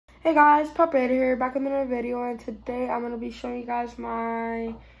Hey guys, Papa here, back with another video, and today I'm going to be showing you guys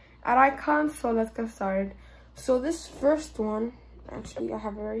my ad icons, so let's get started. So this first one, actually I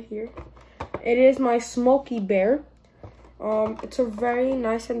have it right here. It is my Smokey Bear. It's a very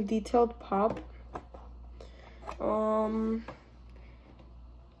nice and detailed pop.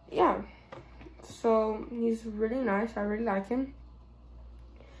 Yeah, so he's really nice, I really like him.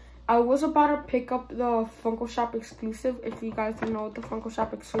 I was about to pick up the Funko Shop exclusive, if you guys don't know what the Funko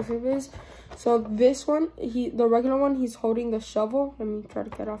Shop exclusive is. So this one, the regular one, he's holding the shovel. Let me try to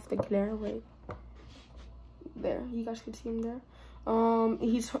get off the glare right there. You guys can see him there.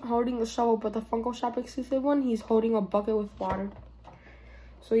 He's holding the shovel, but the Funko Shop exclusive one, he's holding a bucket with water.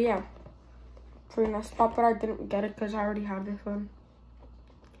 So yeah, pretty nice spot, but I didn't get it because I already had this one.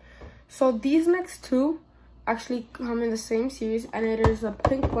 So these next two actually come in the same series, and it is a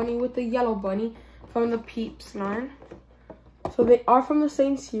pink bunny with the yellow bunny from the Peeps line. So they are from the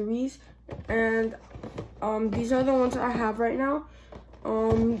same series, and these are the ones I have right now.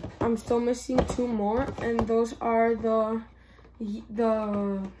 I'm still missing two more, and those are the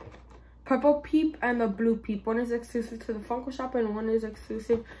purple Peep and the blue Peep. One is exclusive to the Funko Shop, and one is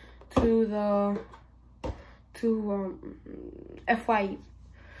exclusive to FYE.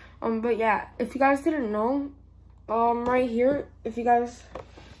 But yeah, if you guys didn't know, right here, if you guys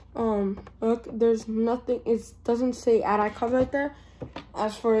look, there's nothing, it doesn't say ad icon right there.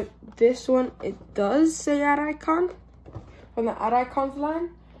 As for this one, it does say ad icon from the ad icons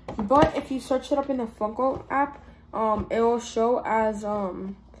line, but if you search it up in the Funko app, it will show as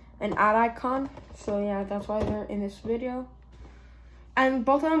an ad icon. So yeah, that's why they're in this video. And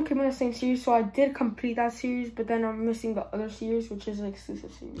both of them came in the same series, so I did complete that series, but then I'm missing the other series, which is the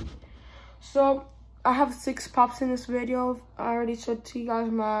exclusive series. So I have 6 pops in this video. I already showed to you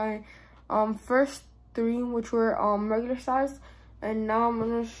guys my first 3, which were regular size, and now I'm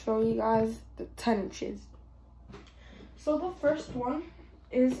gonna show you guys the 10 inches. So the first one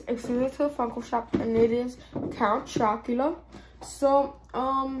is exclusive to the Funko Shop, and it is Count Chocula. So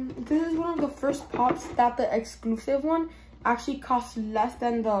this is one of the first pops that the exclusive one actually costs less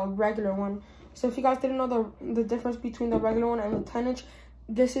than the regular one. So if you guys didn't know the difference between the regular one and the 10 inch,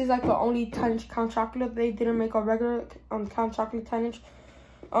 this is like the only 10 inch Count Chocula. They didn't make a regular Count Chocula 10 inch.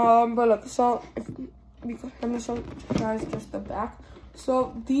 But look, so let me show you guys just the back.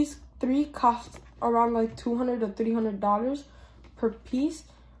 So these 3 cost around like $200 to $300 per piece.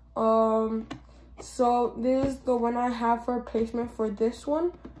 So this is the one I have for placement for this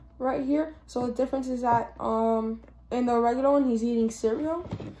one right here. So the difference is that in the regular one, he's eating cereal,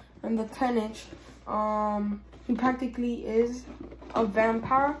 and the 10 inch, he practically is a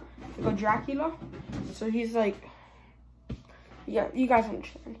vampire, like a Dracula. So he's like, yeah, you guys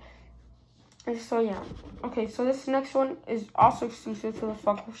understand. And so yeah, okay, so this next one is also exclusive to the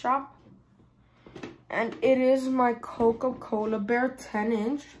Funko Shop, and it is my Coca-Cola Bear 10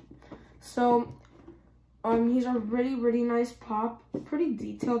 inch. So he's a really nice pop, pretty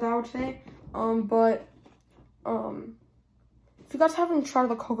detailed, I would say. But if you guys haven't tried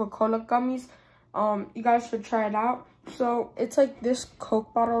the Coca-Cola gummies, you guys should try it out. So it's like this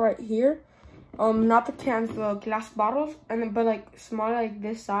Coke bottle right here, not the cans, the glass bottles, and then but like smaller, like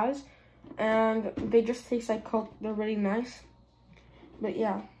this size, and they just taste like Coke. They're really nice. But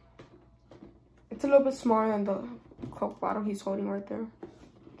yeah, it's a little bit smaller than the Coke bottle he's holding right there.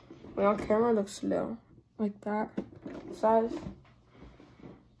 Wait, on camera it looks little, like that size.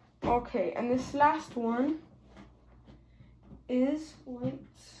 Okay, and this last one is, wait,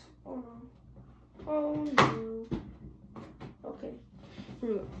 oh no, oh no, okay,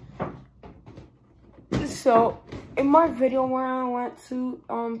 here we go. So in my video where I went to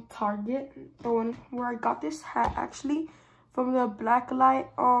Target, the one where I got this hat actually from the Blacklight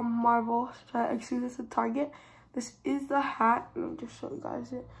Marvel exclusive to Target, this is the hat. Let me just show you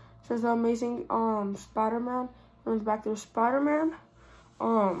guys it. It says the Amazing Spider-Man, runs back to Spider-Man.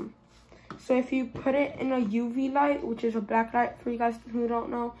 So if you put it in a UV light, which is a black light for you guys who don't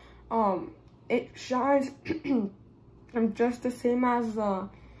know, it shines just the same as the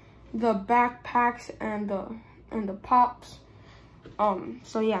backpacks and the pops.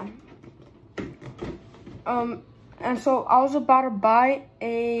 So yeah. And so I was about to buy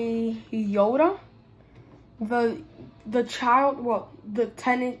a Yoda, the child, well, the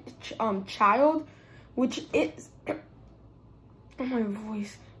 10 inch child, which is, oh my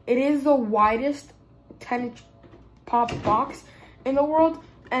voice. It is the widest 10 inch pop box in the world,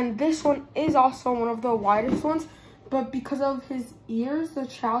 and this one is also one of the widest ones, but because of his ears, the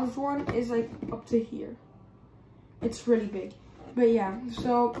child's one is like up to here. It's really big. But yeah,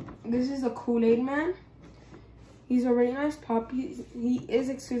 so this is a Kool-Aid man. He's a really nice pup. He is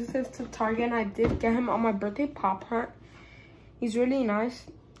exclusive to Target, and I did get him on my birthday pop hunt. He's really nice.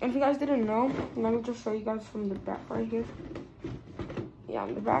 And if you guys didn't know, let me just show you guys from the back right here. Yeah,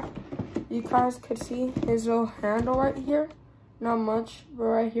 in the back. You guys could see his little handle right here. Not much, but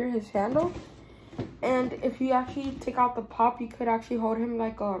right here, his handle. And if you actually take out the pop, you could actually hold him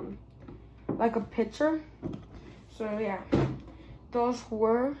like a picture. So yeah, those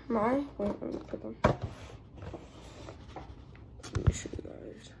were my. Wait, let me put them. Let me show you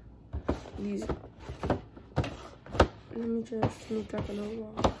guys these. Let me just make like a little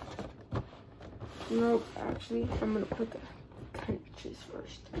wall. Nope, actually, I'm gonna put the pinches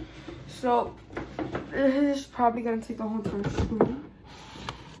first. So this is probably gonna take the whole entire screen.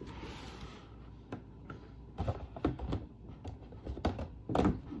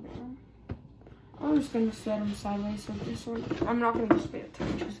 I'm just gonna set them sideways. So this one, I'm not gonna just pay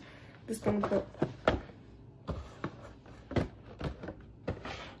attention. Just gonna put.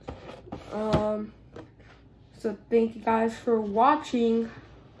 So thank you guys for watching.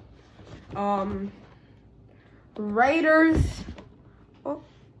 Raiders